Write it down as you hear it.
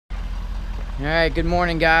All right, good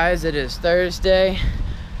morning, guys. It is Thursday.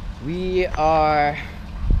 What are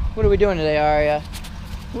we doing today, Aria?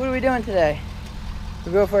 What are we doing today?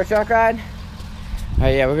 We go for a truck ride? All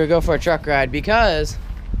right, yeah, we're gonna go for a truck ride because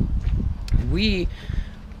we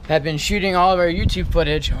have been shooting all of our YouTube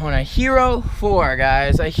footage on a Hero 4,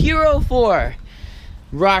 guys. A Hero 4.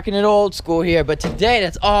 Rocking it old school here, but today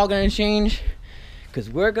that's all gonna change because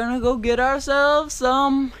we're gonna go get ourselves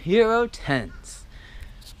some Hero 10s.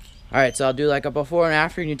 Alright, so I'll do like a before and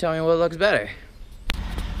after and you tell me what looks better.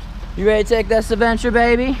 You ready to take this adventure,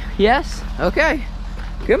 baby? Yes? Okay.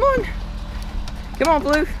 Come on. Come on,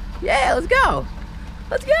 Blue. Yeah, let's go.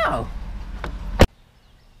 Let's go.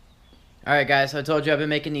 Alright, guys, so I told you I've been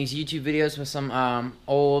making these YouTube videos with some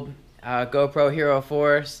old GoPro Hero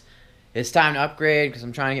 4s. It's time to upgrade because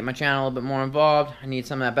I'm trying to get my channel a little bit more involved. I need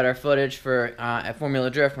some of that better footage for at Formula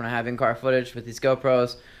Drift when I have in-car footage with these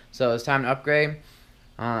GoPros. So it's time to upgrade.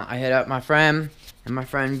 I hit up my friend, and my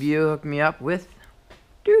friend View hooked me up with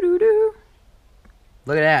look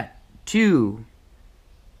at that, 2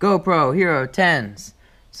 GoPro Hero 10s.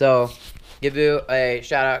 So give you a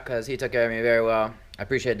shout out because he took care of me very well. I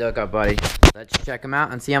appreciate the hookup, buddy. Let's check them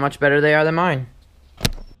out and see how much better they are than mine.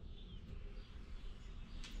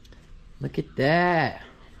 Look at that.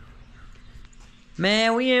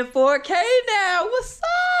 Man, we in 4K now. What's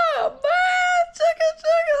up, man? Check it.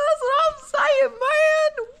 That's what I'm saying,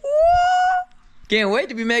 man. Whoa. Can't wait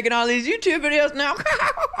to be making all these YouTube videos now.